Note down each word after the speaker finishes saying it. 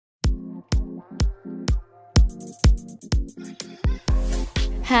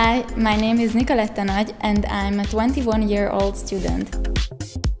Hi, my name is Nikoletta Nagy and I'm a 21-year-old student.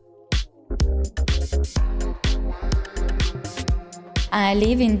 I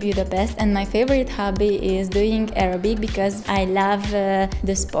live in Budapest and my favorite hobby is doing aerobic because I love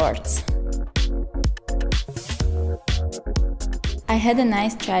the sports. I had a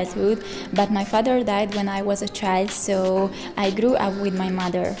nice childhood, but my father died when I was a child, so I grew up with my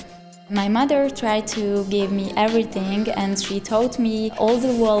mother. My mother tried to give me everything and she taught me all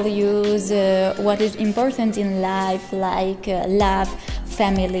the values, what is important in life, like love,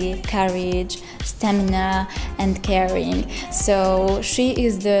 family, courage, stamina and caring. So she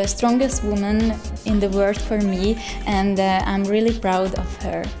is the strongest woman in the world for me and I'm really proud of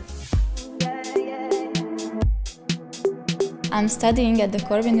her. I'm studying at the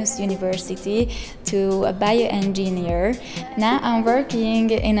Corvinus University to a bioengineer. Now I'm working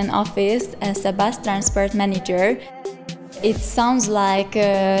in an office as a bus transport manager. It sounds like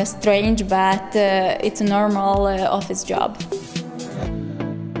strange, but it's a normal office job.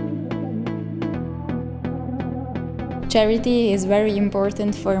 Charity is very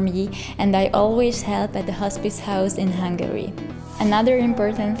important for me and I always help at the hospice house in Hungary. Another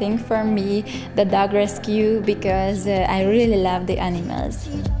important thing for me, the dog rescue, because I really love the animals.